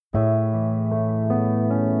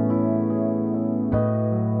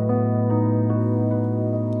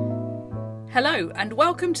Hello and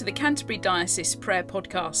welcome to the Canterbury Diocese Prayer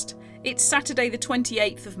Podcast. It's Saturday the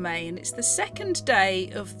 28th of May and it's the second day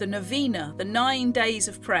of the Novena, the 9 days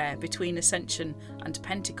of prayer between Ascension and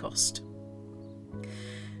Pentecost.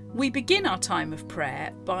 We begin our time of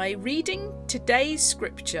prayer by reading today's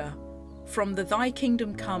scripture from the Thy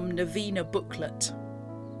Kingdom Come Novena booklet.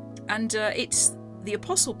 And it's the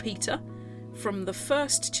Apostle Peter from the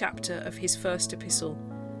first chapter of his first epistle.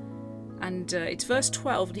 And it's verse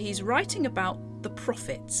 12, and he's writing about the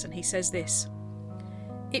prophets, and he says this: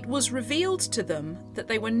 "It was revealed to them that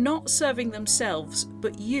they were not serving themselves,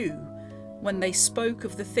 but you, when they spoke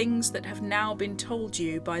of the things that have now been told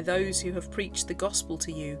you by those who have preached the gospel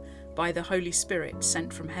to you by the Holy Spirit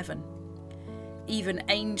sent from heaven. Even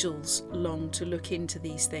angels long to look into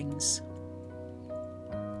these things."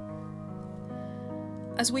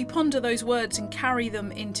 As we ponder those words and carry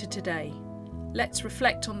them into today, let's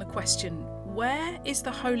reflect on the question, where is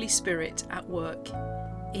the Holy Spirit at work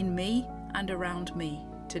in me and around me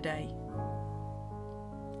today?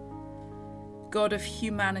 God of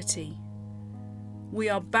humanity, we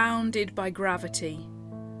are bounded by gravity,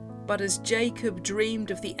 but as Jacob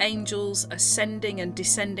dreamed of the angels ascending and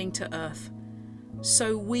descending to earth,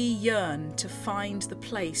 so we yearn to find the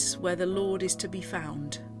place where the Lord is to be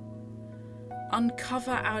found.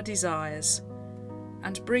 Uncover our desires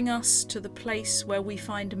and bring us to the place where we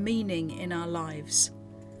find meaning in our lives,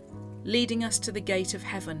 leading us to the gate of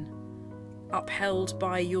heaven, upheld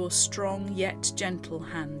by your strong yet gentle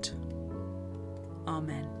hand.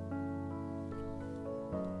 Amen.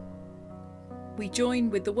 We join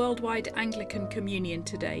with the Worldwide Anglican Communion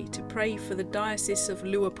today to pray for the Diocese of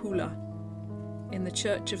Luapula in the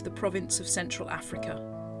Church of the Province of Central Africa.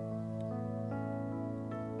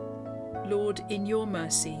 Lord, in your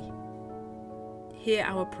mercy, hear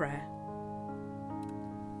our prayer.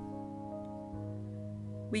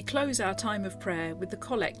 We close our time of prayer with the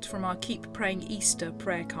collect from our Keep Praying Easter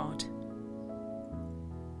prayer card.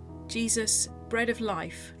 Jesus, bread of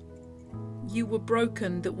life, you were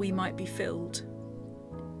broken that we might be filled.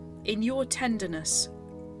 In your tenderness,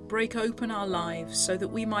 break open our lives so that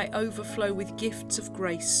we might overflow with gifts of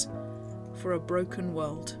grace for a broken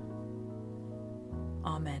world.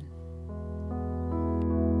 Amen.